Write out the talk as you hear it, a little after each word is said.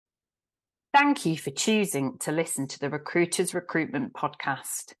Thank you for choosing to listen to the Recruiters Recruitment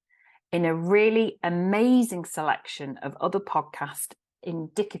Podcast. In a really amazing selection of other podcasts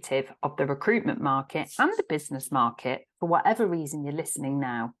indicative of the recruitment market and the business market, for whatever reason you're listening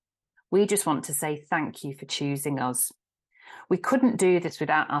now, we just want to say thank you for choosing us. We couldn't do this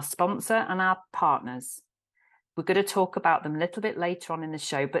without our sponsor and our partners. We're going to talk about them a little bit later on in the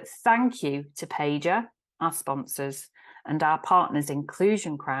show, but thank you to Pager, our sponsors, and our partners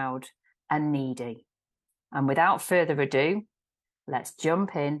Inclusion Crowd and Needy. And without further ado, let's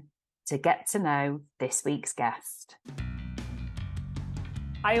jump in to get to know this week's guest.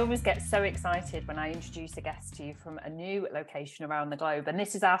 I always get so excited when I introduce a guest to you from a new location around the globe. And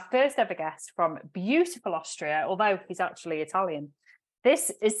this is our first ever guest from beautiful Austria, although he's actually Italian.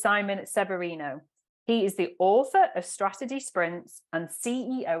 This is Simon Severino. He is the author of Strategy Sprints and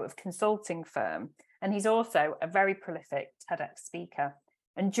CEO of consulting firm. And he's also a very prolific TEDX speaker.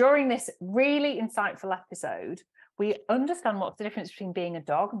 And during this really insightful episode, we understand what's the difference between being a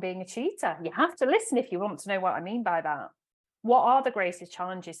dog and being a cheetah. You have to listen if you want to know what I mean by that. What are the greatest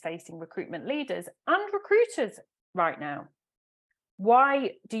challenges facing recruitment leaders and recruiters right now?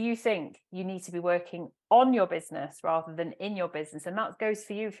 Why do you think you need to be working on your business rather than in your business? And that goes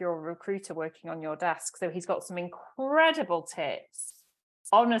for you if you're a recruiter working on your desk. So he's got some incredible tips.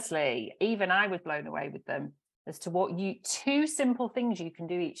 Honestly, even I was blown away with them as to two simple things you can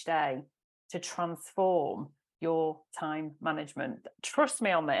do each day to transform your time management. Trust me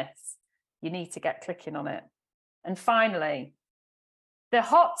on this. You need to get clicking on it. And finally, the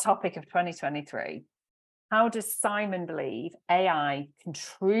hot topic of 2023, how does Simon believe AI can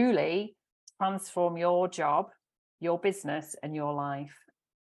truly transform your job, your business, and your life?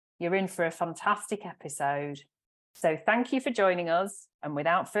 You're in for a fantastic episode. So thank you for joining us. And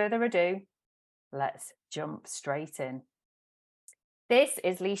without further ado, let's jump straight in. This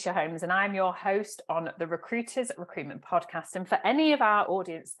is Leisha Holmes, and I'm your host on the Recruiters Recruitment Podcast. And for any of our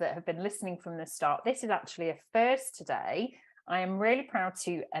audience that have been listening from the start, this is actually a first today. I am really proud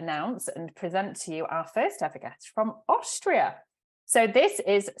to announce and present to you our first ever guest from Austria. So this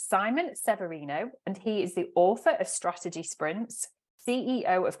is Simon Severino, and he is the author of Strategy Sprints,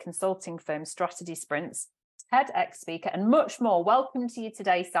 CEO of consulting firm Strategy Sprints, TEDx speaker, and much more. Welcome to you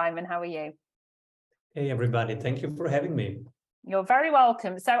today, Simon. How are you? Hey, everybody. Thank you for having me. You're very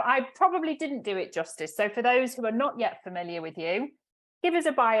welcome. So I probably didn't do it justice. So for those who are not yet familiar with you, give us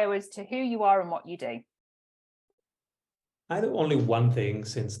a bio as to who you are and what you do. I do only one thing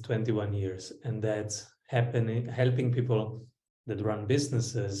since 21 years, and that's helping people that run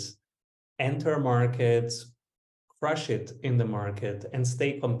businesses enter markets, crush it in the market, and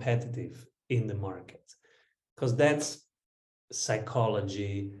stay competitive in the market. Because that's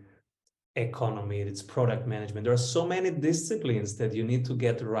psychology, economy, it's product management. There are so many disciplines that you need to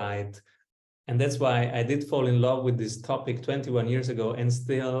get right. And that's why I did fall in love with this topic 21 years ago. And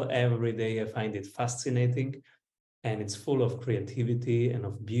still every day I find it fascinating. And it's full of creativity and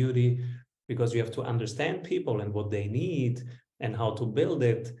of beauty, because you have to understand people and what they need and how to build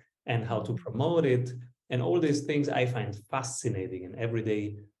it and how to promote it. And all these things I find fascinating. And every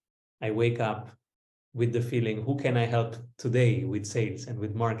day I wake up with the feeling, who can I help today with sales and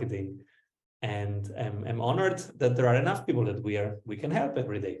with marketing? And I'm honored that there are enough people that we can help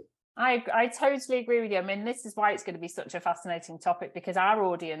every day. I totally agree with you. I mean, this is why it's going to be such a fascinating topic, because our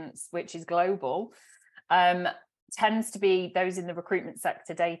audience, which is global, tends to be those in the recruitment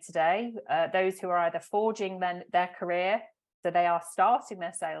sector day to day, those who are either forging their career, so they are starting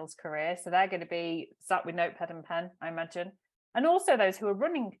their sales career, so they're going to be sat with notepad and pen, I imagine. And also those who are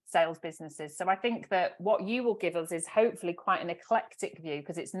running sales businesses. So I think that what you will give us is hopefully quite an eclectic view,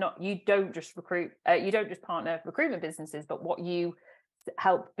 because it's not, you don't just partner recruitment businesses, but what you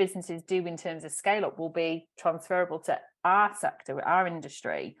help businesses do in terms of scale up will be transferable to our sector, our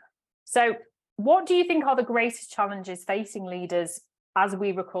industry. So what do you think are the greatest challenges facing leaders as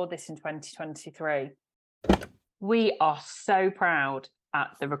we record this in 2023? We are so proud at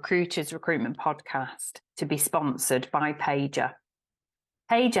the Recruiters Recruitment Podcast to be sponsored by Pager.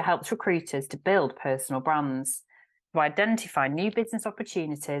 Pager helps recruiters to build personal brands, to identify new business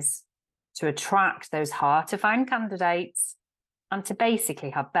opportunities, to attract those hard-to-find candidates, and to basically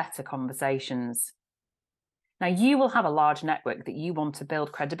have better conversations. Now, you will have a large network that you want to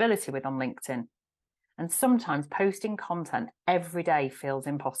build credibility with on LinkedIn, and sometimes posting content every day feels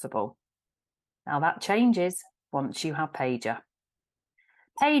impossible. Now, that changes once you have Pager.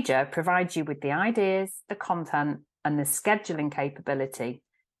 Pager provides you with the ideas, the content, and the scheduling capability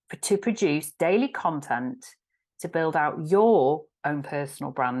to produce daily content to build out your own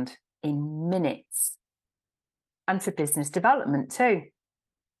personal brand in minutes. And for business development too.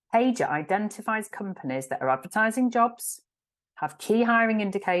 Pager identifies companies that are advertising jobs, have key hiring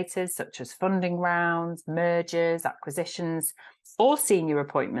indicators such as funding rounds, mergers, acquisitions, or senior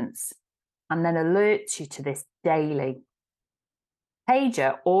appointments, and then alerts you to this daily.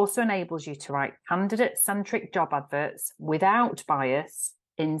 Pager also enables you to write candidate-centric job adverts without bias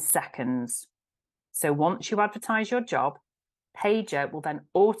in seconds. So once you advertise your job, Pager will then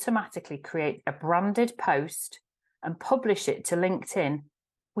automatically create a branded post and publish it to LinkedIn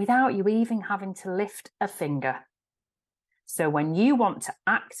without you even having to lift a finger. So when you want to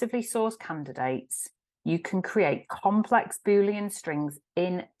actively source candidates, you can create complex Boolean strings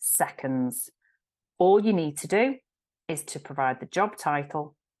in seconds. All you need to do is to provide the job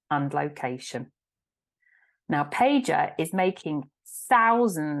title and location. Now, Pager is making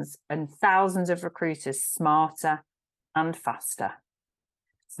thousands and thousands of recruiters smarter and faster.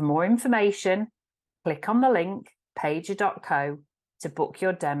 For more information, click on the link pager.co to book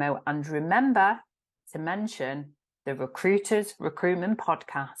your demo, and remember to mention the Recruiters Recruitment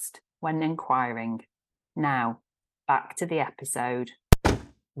Podcast when inquiring. Now, back to the episode.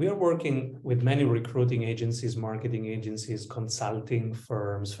 We are working with many recruiting agencies, marketing agencies, consulting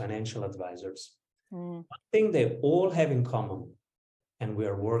firms, financial advisors. One thing they all have in common, and we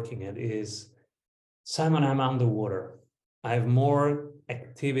are working at, is, Simon, I'm underwater. I have more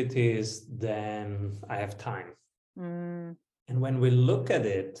activities than I have time. And when we look at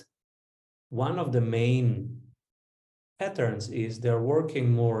it, one of the main patterns is they're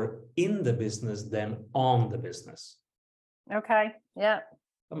working more in the business than on the business. Okay, yeah.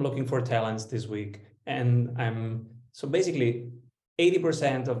 I'm looking for talents this week, and so basically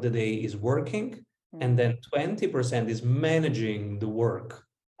 80% of the day is working, and then 20% is managing the work.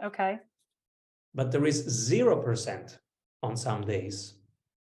 Okay. But there is 0% on some days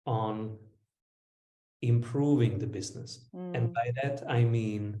on improving the business. And by that, I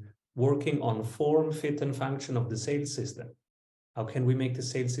mean working on form, fit, and function of the sales system. How can we make the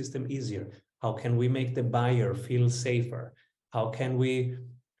sales system easier? How can we make the buyer feel safer? How can we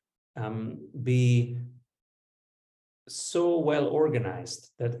be so well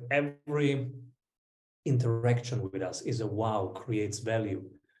organized that every interaction with us is a wow, creates value,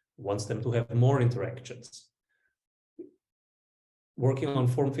 wants them to have more interactions. Working on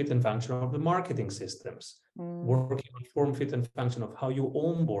form, fit, and function of the marketing systems. Working on form, fit, and function of how you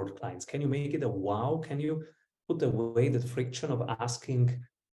onboard clients. Can you make it a wow? Can you put away the friction of asking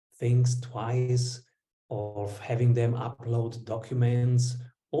things twice, of having them upload documents,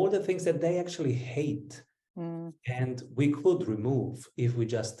 all the things that they actually hate? And we could remove if we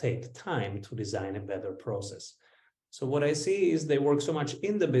just take time to design a better process. So what I see is they work so much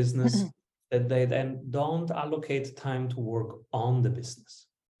in the business that they then don't allocate time to work on the business.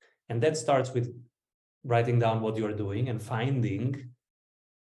 And that starts with writing down what you're doing and finding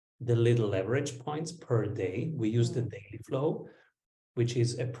the little leverage points per day. We use the daily flow, which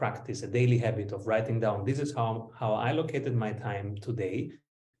is a practice, a daily habit of writing down, this is how I allocated my time today.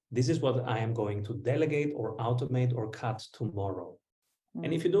 This is what I am going to delegate or automate or cut tomorrow.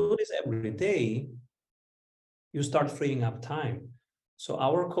 And if you do this every day, you start freeing up time. So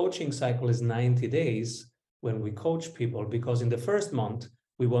our coaching cycle is 90 days when we coach people, because in the first month,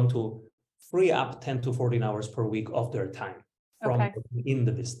 we want to free up 10 to 14 hours per week of their time from in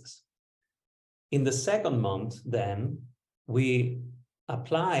the business. In the second month, then we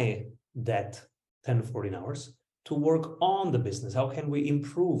apply that 10 to 14 hours to work on the business. How can we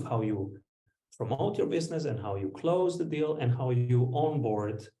improve how you promote your business and how you close the deal and how you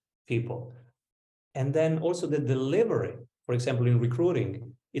onboard people? And then also the delivery. For example, in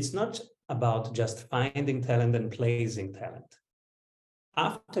recruiting, it's not about just finding talent and placing talent.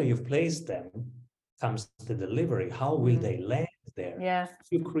 After you've placed them comes the delivery. How will they land there? Yeah.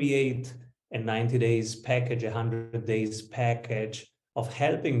 You create a 90 days package, 100 days package of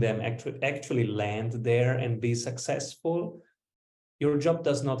helping them actually land there and be successful. Your job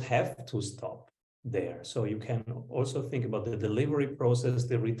does not have to stop there. So you can also think about the delivery process,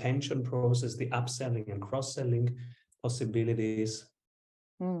 the retention process, the upselling and cross-selling possibilities.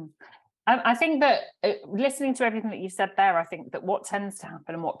 I think that listening to everything that you said there, I think that what tends to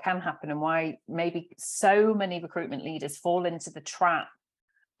happen and what can happen and why maybe so many recruitment leaders fall into the trap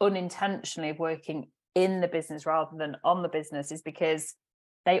unintentionally of working in the business rather than on the business is because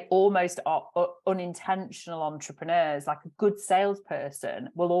they almost are unintentional entrepreneurs. Like a good salesperson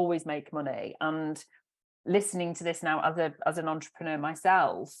will always make money. And listening to this now as an entrepreneur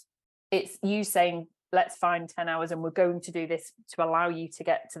myself, it's you saying, let's find 10 hours and we're going to do this to allow you to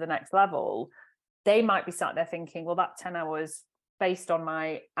get to the next level. They might be sat there thinking, well, that 10 hours based on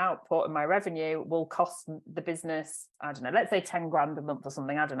my output and my revenue will cost the business, I don't know, let's say 10 grand a month or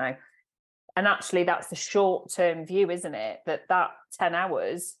something, I don't know. And actually that's the short-term view, isn't it? That 10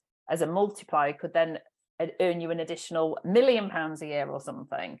 hours as a multiplier could then earn you an additional £1 million a year or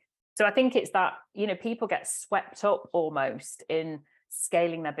something. So I think it's that, you know, people get swept up almost in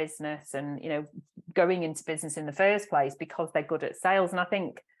scaling their business and, you know, going into business in the first place because they're good at sales. And I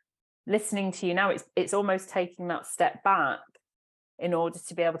think listening to you now, it's almost taking that step back in order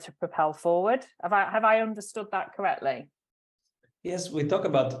to be able to propel forward. Have I understood that correctly? Yes, we talk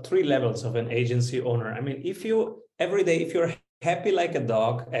about 3 levels of an agency owner. I mean, if you're happy like a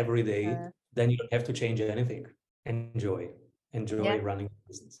dog every day, then you don't have to change anything. Enjoy running a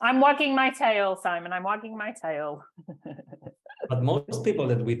business. I'm wagging my tail, Simon. I'm wagging my tail. But most people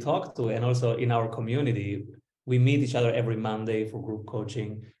that we talk to, and also in our community, we meet each other every Monday for group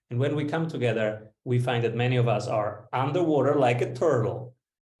coaching. And when we come together, we find that many of us are underwater like a turtle.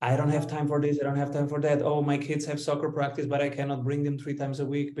 I don't have time for this. I don't have time for that. Oh, my kids have soccer practice, but I cannot bring them 3 times a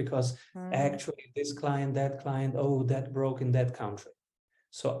week because actually this client, that client, oh, that broke in that country.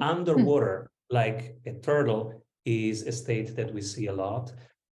 So underwater, like a turtle, is a state that we see a lot.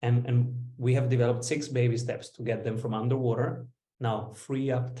 And we have developed 6 baby steps to get them from underwater. Now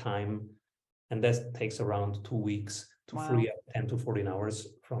free up time. And that takes around 2 weeks to free up 10 to 14 hours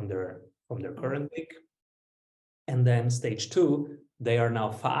from their current week. And then stage 2, they are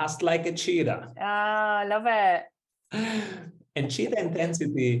now fast like a cheetah. I love it. And cheetah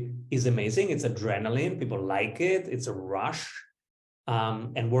intensity is amazing. It's adrenaline. People like it. It's a rush.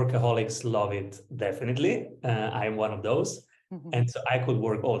 And workaholics love it, definitely. I'm one of those. And so I could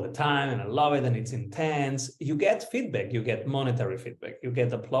work all the time and I love it and it's intense. You get feedback, you get monetary feedback, you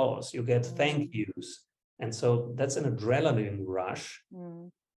get applause, you get thank yous. And so that's an adrenaline rush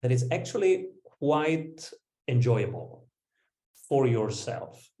that is actually quite enjoyable for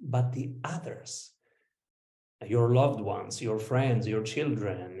yourself. But the others, your loved ones, your friends, your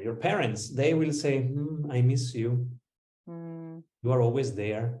children, your parents, they will say, I miss you. You are always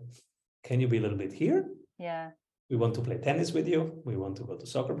there. Can you be a little bit here? Yeah. We want to play tennis with you. We want to go to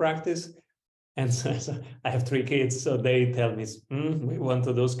soccer practice. And so I have 3 kids, so they tell me, we want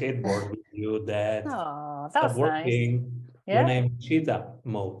to do skateboard with you, Dad. Oh, Stop that's working nice. Yeah. when I'm in cheetah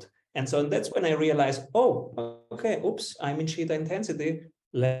mode. And so that's when I realized, oh, okay, oops, I'm in cheetah intensity.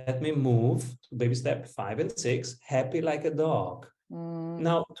 Let me move to baby step 5 and 6, happy like a dog.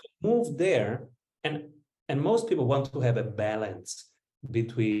 Now to move there, and most people want to have a balance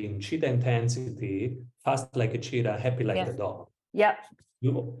between cheetah intensity, fast like a cheetah, happy like a dog. Yep.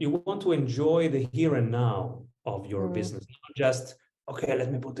 You want to enjoy the here and now of your business, not just, okay,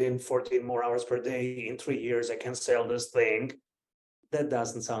 let me put in 14 more hours per day. In 3 years, I can sell this thing. That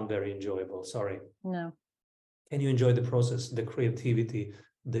doesn't sound very enjoyable. Sorry. No. Can you enjoy the process, the creativity,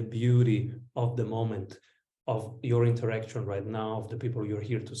 the beauty of the moment, of your interaction right now, of the people you're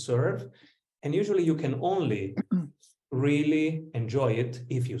here to serve? And usually you can only really enjoy it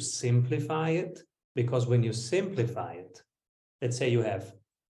if you simplify it, because when you simplify it, let's say you have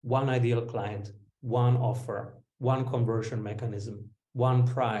one ideal client, one offer, one conversion mechanism, one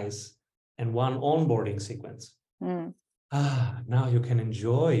price, and one onboarding sequence. Now you can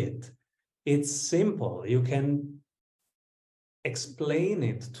enjoy it. It's simple. You can explain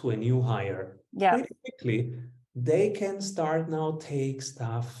it to a new hire pretty quickly. They can start now take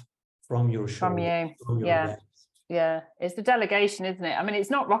stuff from your shoulder, from your back. Yeah, it's the delegation, isn't it? I mean, it's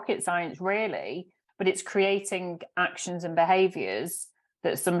not rocket science really, but it's creating actions and behaviors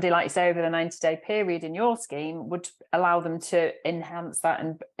that somebody, like say, over the 90-day period in your scheme would allow them to enhance that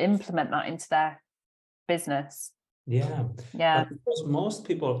and implement that into their business. Yeah. But because most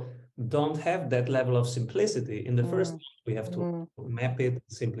people don't have that level of simplicity, in the first we have to map it,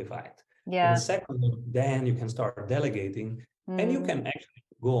 simplify it. In the second, then you can start delegating, and you can actually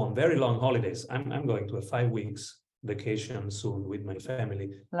go on very long holidays. I'm going to a 5 weeks vacation soon with my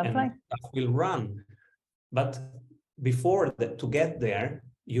family. Lovely. And stuff will run. But before that, to get there,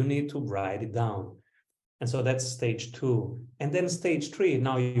 you need to write it down. And so that's stage 2. And then stage 3,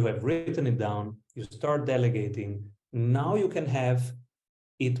 now you have written it down, you start delegating. Now you can have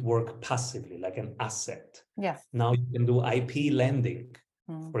it work passively, like an asset. Yeah. Now you can do IP lending.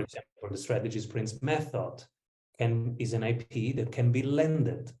 For example, the strategy sprints method is an IP that can be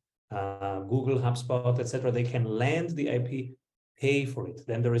lended. Google, HubSpot, etc. They can lend the IP, pay for it.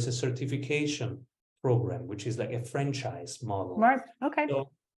 Then there is a certification program, which is like a franchise model. Right. Okay. So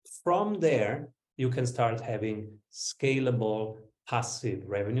from there, you can start having scalable, passive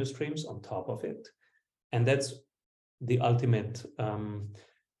revenue streams on top of it. And that's the ultimate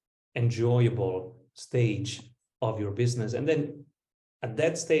enjoyable stage of your business. And then At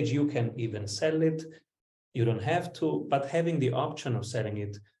that stage, you can even sell it. You don't have to, but having the option of selling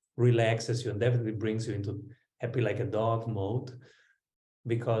it relaxes you and definitely brings you into happy like a dog mode,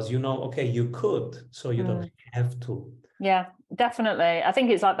 because okay, you could, so you don't have to. Yeah, definitely. I think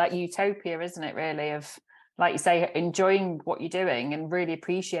it's like that utopia, isn't it, really, of, like you say, enjoying what you're doing and really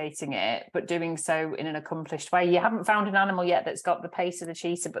appreciating it, but doing so in an accomplished way. You haven't found an animal yet that's got the pace of the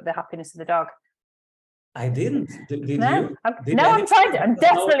cheetah, but the happiness of the dog. I didn't. Did No, you? I'm trying to. I'm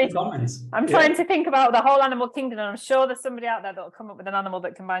definitely. Comments. I'm trying to think about the whole animal kingdom, and I'm sure there's somebody out there that'll come up with an animal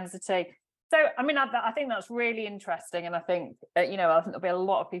that combines the two. So, I mean, I think that's really interesting, and I think I think there'll be a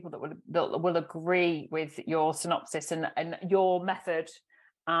lot of people that will agree with your synopsis and your method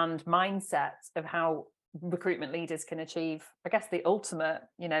and mindset of how recruitment leaders can achieve, I guess, the ultimate,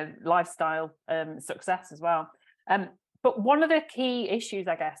 lifestyle success as well. But one of the key issues,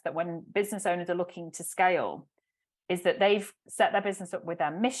 I guess, that when business owners are looking to scale is that they've set their business up with their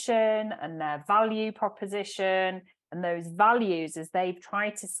mission and their value proposition, and those values, as they've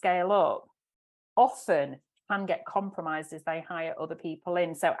tried to scale up, often can get compromised as they hire other people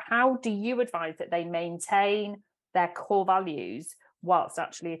in. So how do you advise that they maintain their core values whilst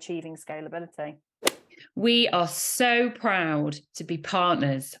actually achieving scalability? We are so proud to be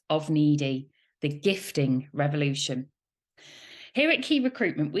partners of Needy, the gifting revolution. Here at Key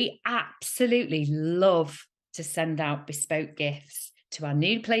Recruitment, we absolutely love to send out bespoke gifts to our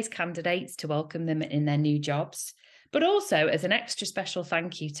new place candidates to welcome them in their new jobs, but also as an extra special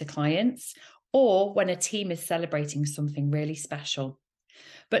thank you to clients, or when a team is celebrating something really special.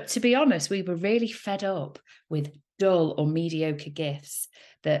 But to be honest, we were really fed up with dull or mediocre gifts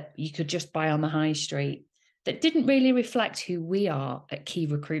that you could just buy on the high street that didn't really reflect who we are at Key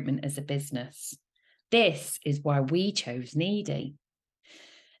Recruitment as a business. This is why we chose Needy.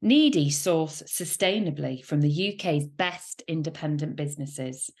 Needy source sustainably from the UK's best independent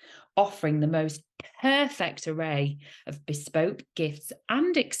businesses, offering the most perfect array of bespoke gifts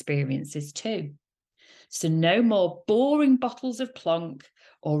and experiences too. So no more boring bottles of plonk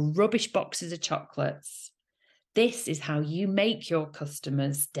or rubbish boxes of chocolates. This is how you make your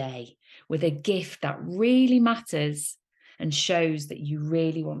customers' day, with a gift that really matters and shows that you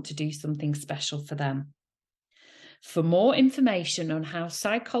really want to do something special for them. For more information on how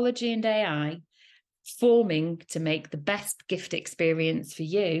psychology and AI forming to make the best gift experience for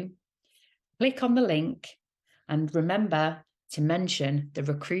you, click on the link and remember to mention the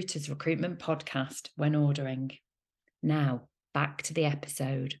Recruiters Recruitment Podcast when ordering. Now, back to the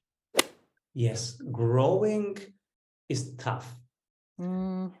episode. Yes, growing is tough.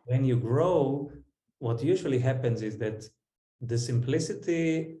 When you grow, what usually happens is that the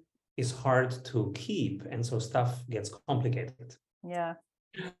simplicity is hard to keep, and so stuff gets complicated. Yeah.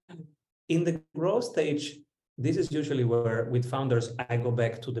 In the growth stage, this is usually where, with founders, I go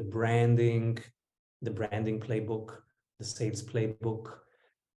back to the branding playbook, the sales playbook.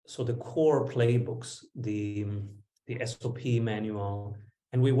 So the core playbooks, the SOP manual,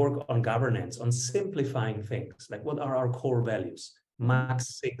 and we work on governance, on simplifying things, like what are our core values?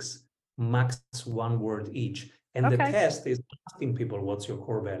 Max 6, max 1 word each. And the test is asking people, what's your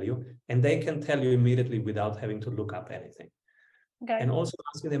core value? And they can tell you immediately without having to look up anything. Okay. And also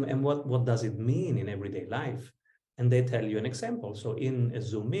asking them, and what does it mean in everyday life? And they tell you an example. So in a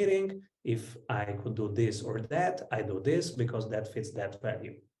Zoom meeting, if I could do this or that, I do this because that fits that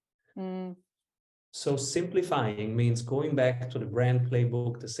value. So simplifying means going back to the brand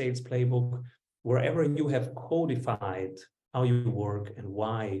playbook, the sales playbook, wherever you have codified how you work and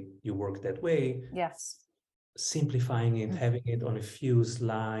why you work that way. Yes. Simplifying it, having it on a few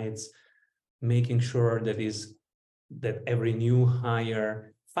slides, making sure that every new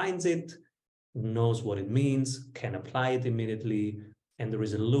hire finds it, knows what it means, can apply it immediately, and there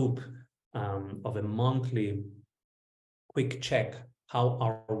is a loop of a monthly quick check. How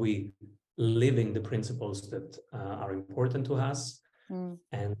are we living the principles that are important to us?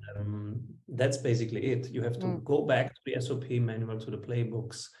 And that's basically it. You have to go back to the SOP manual, to the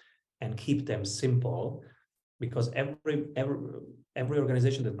playbooks, and keep them simple, because every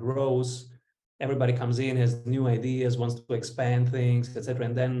organization that grows, everybody comes in, has new ideas, wants to expand things, etc.,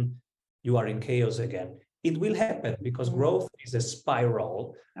 and then you are in chaos again. It will happen because growth is a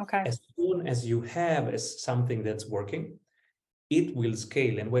spiral. Okay. As soon as you have something that's working, it will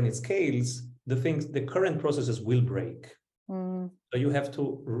scale, and when it scales, the current processes will break. So you have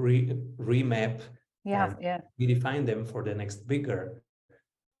to remap, redefine them for the next bigger.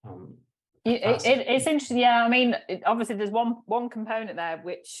 It's interesting. Yeah, I mean, obviously there's one component there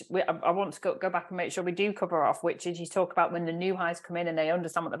which I want to go back and make sure we do cover off, which is you talk about when the new hires come in and they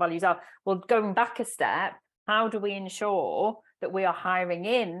understand what the values are. Well, going back a step, how do we ensure that we are hiring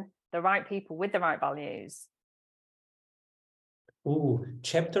in the right people with the right values? Oh,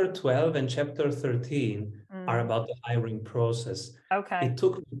 chapter 12 and chapter 13 are about the hiring process. Okay. It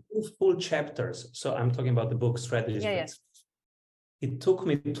took me 2 full chapters. So I'm talking about the book Strategies. Yeah. It took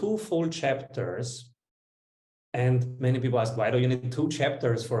me 2 full chapters. And many people ask, why do you need 2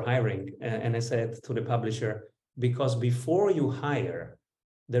 chapters for hiring? And I said to the publisher, because before you hire,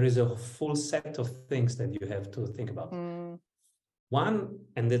 there is a full set of things that you have to think about. One,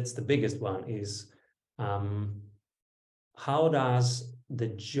 and that's the biggest one, is how does the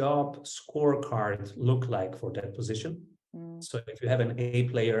job scorecard look like for that position? So if you have an A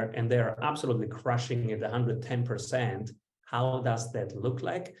player and they're absolutely crushing it 110%, how does that look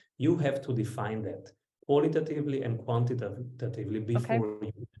like? You have to define that qualitatively and quantitatively before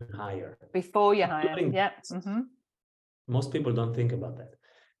you hire. Before you hire, yeah. Most people don't think about that.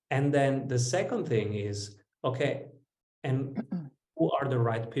 And then the second thing is, okay, and who are the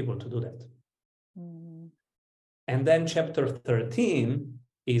right people to do that? And then chapter 13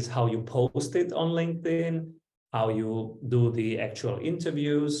 is how you post it on LinkedIn, how you do the actual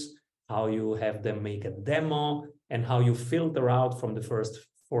interviews, how you have them make a demo, and how you filter out from the first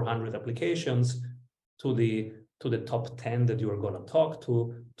 400 applications to the top 10 that you are going to talk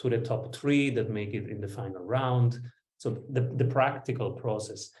to the top 3 that make it in the final round. So the practical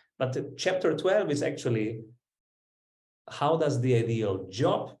process. But the chapter 12 is actually, how does the ideal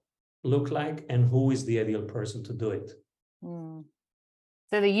job look like and who is the ideal person to do it?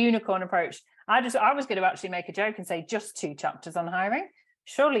 So the unicorn approach. I was going to actually make a joke and say just 2 chapters on hiring.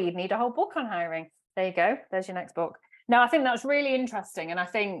 Surely you'd need a whole book on hiring. There you go. There's your next book. No, I think that's really interesting. And I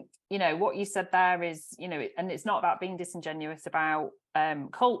think, what you said there is, and it's not about being disingenuous about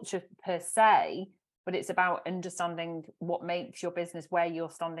culture per se, but it's about understanding what makes your business where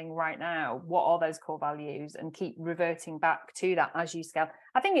you're standing right now. What are those core values, and keep reverting back to that as you scale.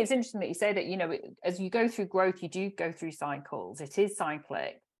 I think it's interesting that you say that, as you go through growth, you do go through cycles. It is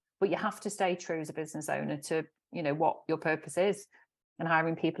cyclic, but you have to stay true as a business owner to, what your purpose is, and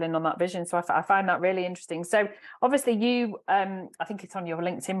hiring people in on that vision. So I find that really interesting. So obviously you, I think it's on your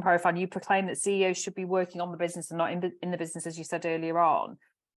LinkedIn profile, you proclaim that CEOs should be working on the business and not in the business, as you said earlier on.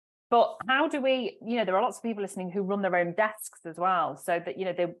 But how do we, there are lots of people listening who run their own desks as well. So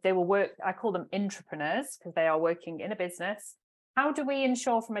that, they will work, I call them intrapreneurs, because they are working in a business. How do we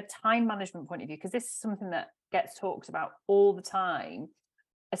ensure from a time management point of view, because this is something that gets talked about all the time,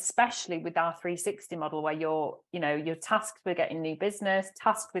 especially with our 360 model, where you're tasked with getting new business,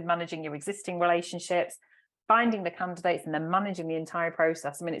 tasked with managing your existing relationships, finding the candidates, and then managing the entire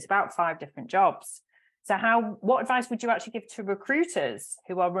process. I mean, it's about 5 different jobs. So what advice would you actually give to recruiters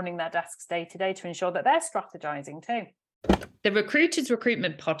who are running their desks day to day to ensure that they're strategizing too? The Recruiters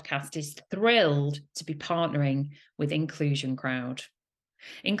Recruitment Podcast is thrilled to be partnering with Inclusion Crowd.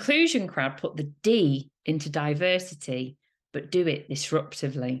 Inclusion Crowd put the D into diversity, but do it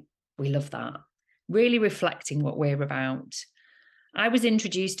disruptively. We love that. Really reflecting what we're about. I was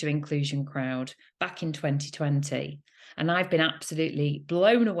introduced to Inclusion Crowd back in 2020, and I've been absolutely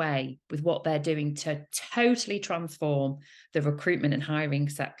blown away with what they're doing to totally transform the recruitment and hiring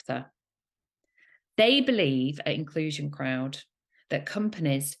sector. They believe at Inclusion Crowd that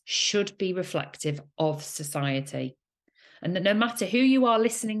companies should be reflective of society, and that no matter who you are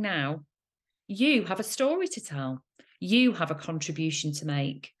listening now, you have a story to tell. You have a contribution to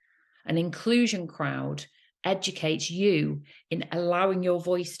make. An Inclusion Crowd educates you in allowing your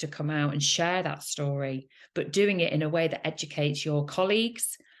voice to come out and share that story, but doing it in a way that educates your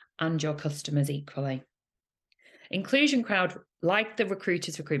colleagues and your customers equally. Inclusion Crowd, like the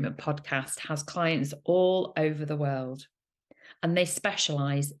Recruiters Recruitment Podcast, has clients all over the world, and they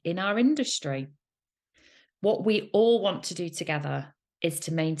specialize in our industry. What we all want to do together is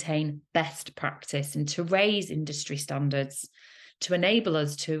to maintain best practice and to raise industry standards to enable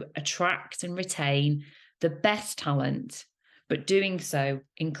us to attract and retain the best talent, but doing so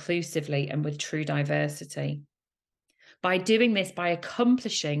inclusively and with true diversity. By doing this, by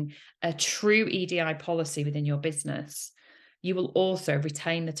accomplishing a true EDI policy within your business, you will also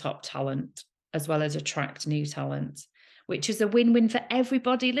retain the top talent as well as attract new talent, which is a win-win for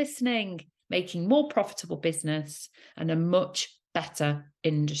everybody listening, making more profitable business and a much better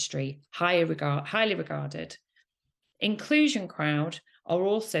industry, highly regarded. Inclusion Crowd are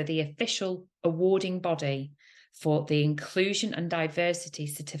also the official awarding body for the Inclusion and Diversity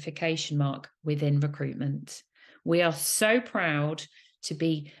Certification Mark within recruitment. We are so proud to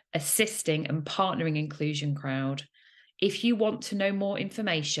be assisting and partnering Inclusion Crowd. If you want to know more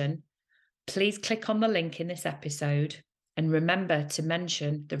information, please click on the link in this episode and remember to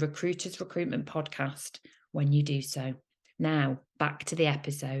mention the Recruiters Recruitment Podcast when you do so. Now, back to the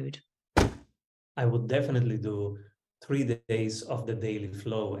episode. I would definitely do 3 days of the daily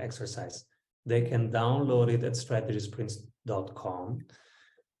flow exercise. They can download it at strategysprints.com.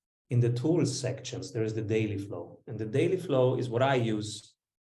 In the tools sections, there is the daily flow. And the daily flow is what I use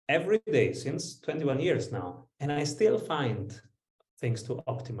every day since 21 years now. And I still find things to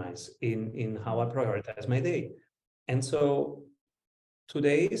optimize in how I prioritize my day. And so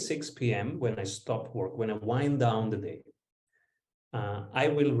today, 6 p.m., when I stop work, when I wind down the day, I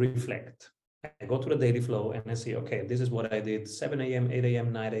will reflect. I go to the daily flow and I see, okay, this is what I did 7 a.m., 8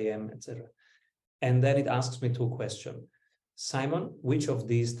 a.m., 9 a.m., etc. And then it asks me 2 questions. Simon, which of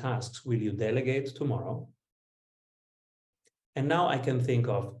these tasks will you delegate tomorrow? And now I can think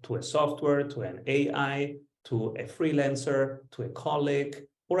of to a software, to an AI, to a freelancer, to a colleague,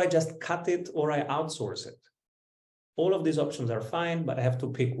 or I just cut it or I outsource it. All of these options are fine, but I have to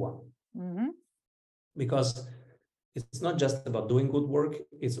pick one. Mm-hmm. Because it's not just about doing good work,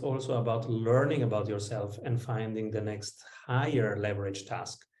 it's also about learning about yourself and finding the next higher leverage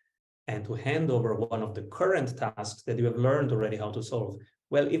task and to hand over one of the current tasks that you have learned already how to solve.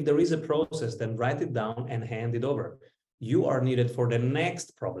 Well, if there is a process, then write it down and hand it over. You are needed for the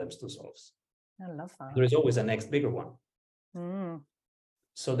next problems to solve. I love that. There is always a next bigger one. Mm.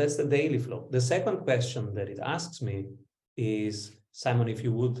 So that's the daily flow. The second question that it asks me is, Simon, if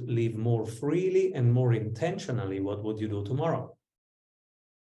you would live more freely and more intentionally, what would you do tomorrow?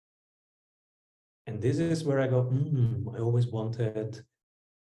 And this is where I go, I always wanted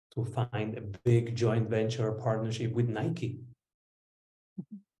to find a big joint venture partnership with Nike.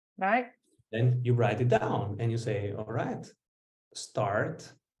 Right. Then you write it down and you say, all right, start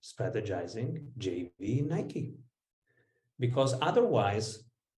strategizing JV Nike. Because otherwise,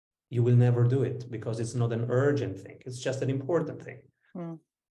 you will never do it because it's not an urgent thing. It's just an important thing. Mm.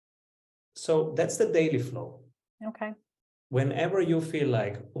 So that's the daily flow. Okay. Whenever you feel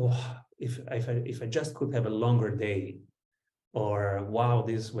like, oh, if I just could have a longer day, or wow,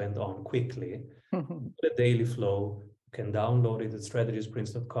 this went on quickly, the daily flow, you can download it at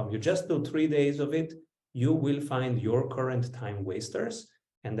strategysprints.com. You just do 3 days of it. You will find your current time wasters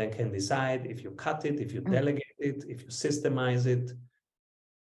and then can decide if you cut it, if you delegate it, if you systemize it.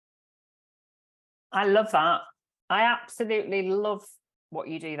 I love that. I absolutely love what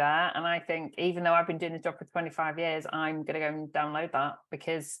you do there. And I think even though I've been doing this job for 25 years, I'm going to go and download that,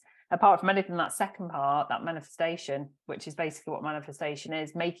 because apart from anything, that second part, that manifestation, which is basically what manifestation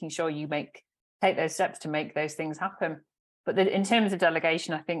is, making sure you take those steps to make those things happen. But in terms of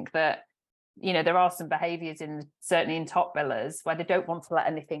delegation, I think that, you know, there are some behaviors certainly in top billers where they don't want to let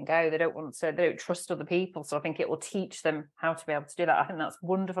anything go. They don't trust other people. So I think it will teach them how to be able to do that. I think that's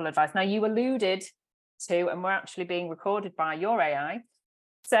wonderful advice. Now, you alluded to, and we're actually being recorded by your AI.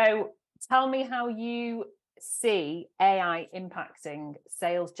 So tell me how you see AI impacting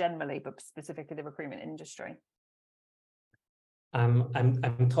sales generally, but specifically the recruitment industry.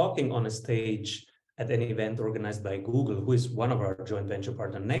 I'm talking on a stage at an event organized by Google, who is one of our joint venture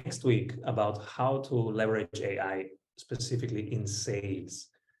partners, next week, about how to leverage AI specifically in sales.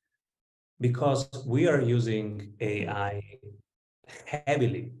 Because we are using AI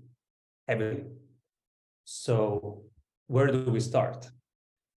heavily. So where do we start?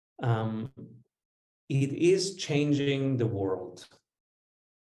 It is changing the world.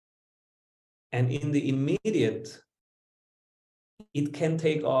 And in the immediate, it can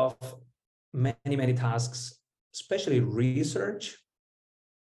take off many, many tasks, especially research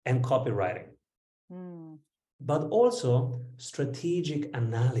and copywriting, but also strategic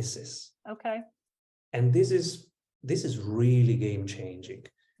analysis. Okay. And this is really game changing.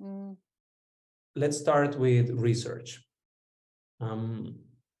 Let's start with research.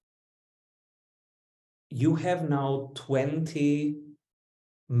 You have now 20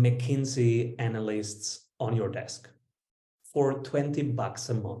 McKinsey analysts on your desk for $20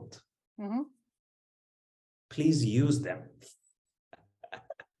 a month. Please use them.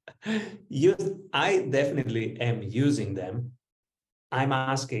 I definitely am using them. I'm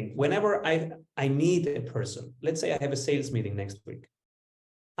asking, whenever I meet a person, let's say I have a sales meeting next week,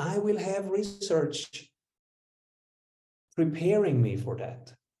 I will have research preparing me for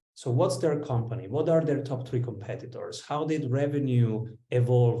that. So what's their company? What are their top 3 competitors? How did revenue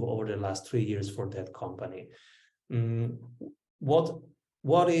evolve over the last 3 years for that company?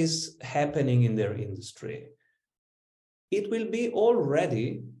 What is happening in their industry? It will be all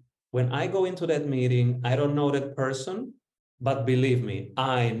ready when I go into that meeting. I don't know that person, but believe me,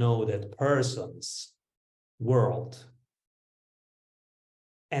 I know that person's world.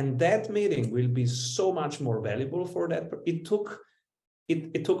 And that meeting will be so much more valuable for that. It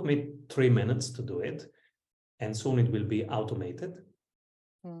took me 3 minutes to do it. and soon it will be automated.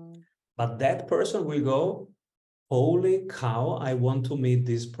 Mm. But that person will go, holy cow, I want to meet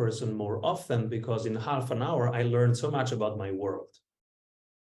this person more often because in half an hour, I learned so much about my world.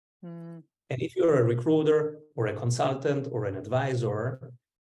 Mm. And if you're a recruiter or a consultant or an advisor,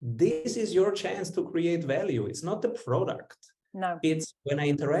 this is your chance to create value. It's not the product. No. It's when I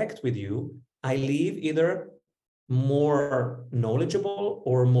interact with you, I leave either more knowledgeable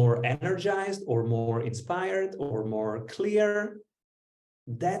or more energized or more inspired or more clear.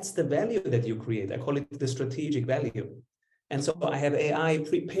 That's the value that you create. I call it the strategic value. And so I have AI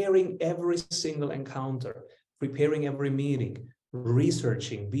preparing every single encounter, preparing every meeting,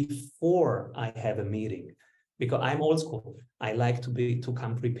 researching before I have a meeting, because I'm old school. I like to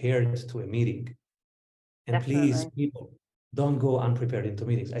come prepared to a meeting. And Definitely. please, people, don't go unprepared into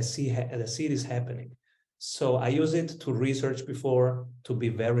meetings. I see this happening. So I use it to research before, to be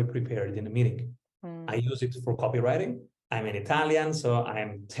very prepared in a meeting. I use it for copywriting. I'm an Italian, so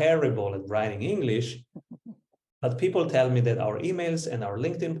I'm terrible at writing English. But people tell me that our emails and our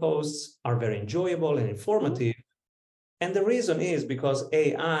LinkedIn posts are very enjoyable and informative. And the reason is because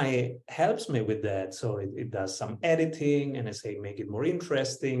AI helps me with that. So it does some editing, and I say, make it more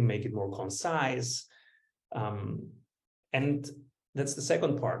interesting, make it more concise. And that's the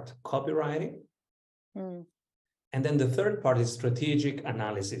second part, copywriting. And then the third part is strategic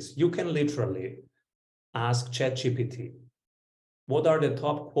analysis. You can literally ask ChatGPT, what are the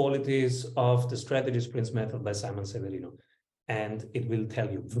top qualities of the Strategy Sprints method by Simon Severino? And it will tell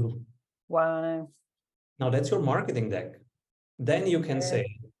you. Wow. Now that's your marketing deck. Then you can say,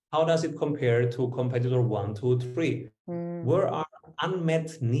 how does it compare to competitor 1, 2, 3? Where are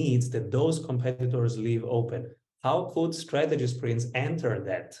unmet needs that those competitors leave open? How could Strategy Sprints enter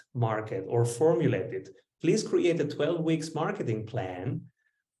that market or formulate it? Please create a 12 weeks marketing plan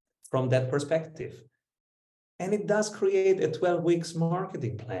from that perspective. And it does create a 12 weeks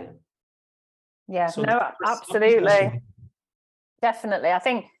marketing plan. Yeah, So no, absolutely. Definitely. I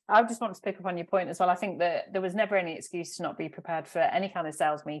think I just want to pick up on your point as well. I think that there was never any excuse to not be prepared for any kind of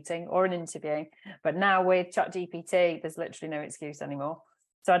sales meeting or an interview. But now with ChatGPT, there's literally no excuse anymore.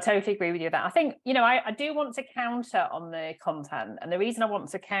 So I totally agree with you that. I think, I do want to counter on the content. And the reason I want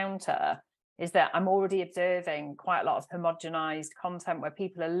to counter is that I'm already observing quite a lot of homogenized content where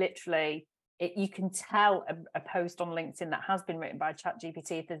people are literally, you can tell a post on LinkedIn that has been written by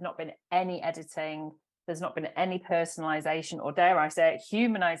ChatGPT if there's not been any editing, there's not been any personalization, or dare I say it,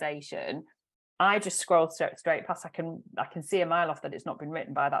 humanization. I just scroll straight past. I can see a mile off that it's not been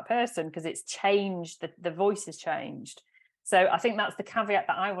written by that person because it's changed, the voice has changed. So I think that's the caveat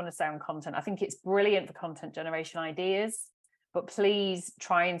that I want to say on content. I think it's brilliant for content generation ideas, but please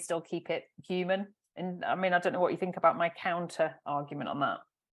try and still keep it human. And I mean, I don't know what you think about my counter argument on that.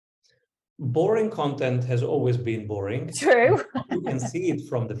 Boring content has always been boring. True. You can see it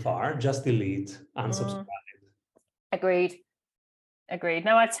from the far, just delete, unsubscribe. Agreed.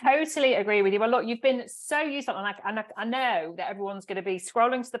 No, I totally agree with you. Well, look, you've been so useful, and I know that everyone's going to be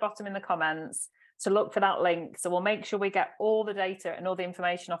scrolling to the bottom in the comments to look for that link. So we'll make sure we get all the data and all the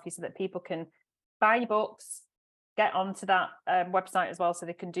information off you so that people can buy your books, get onto that website as well, so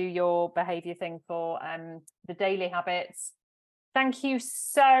they can do your behavior thing for the daily habits. Thank you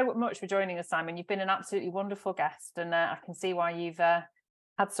so much for joining us, Simon. You've been an absolutely wonderful guest, and I can see why you've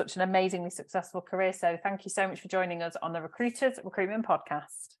had such an amazingly successful career. So thank you so much for joining us on the Recruiters Recruitment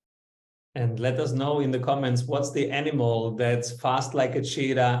Podcast. And let us know in the comments, what's the animal that's fast like a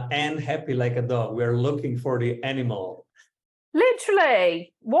cheetah and happy like a dog? We're looking for the animal.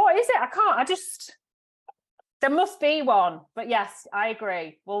 Literally, what is it? There must be one. But yes, I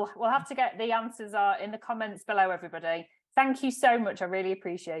agree. We'll have to get the answers in the comments below, everybody. Thank you so much. I really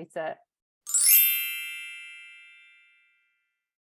appreciate it.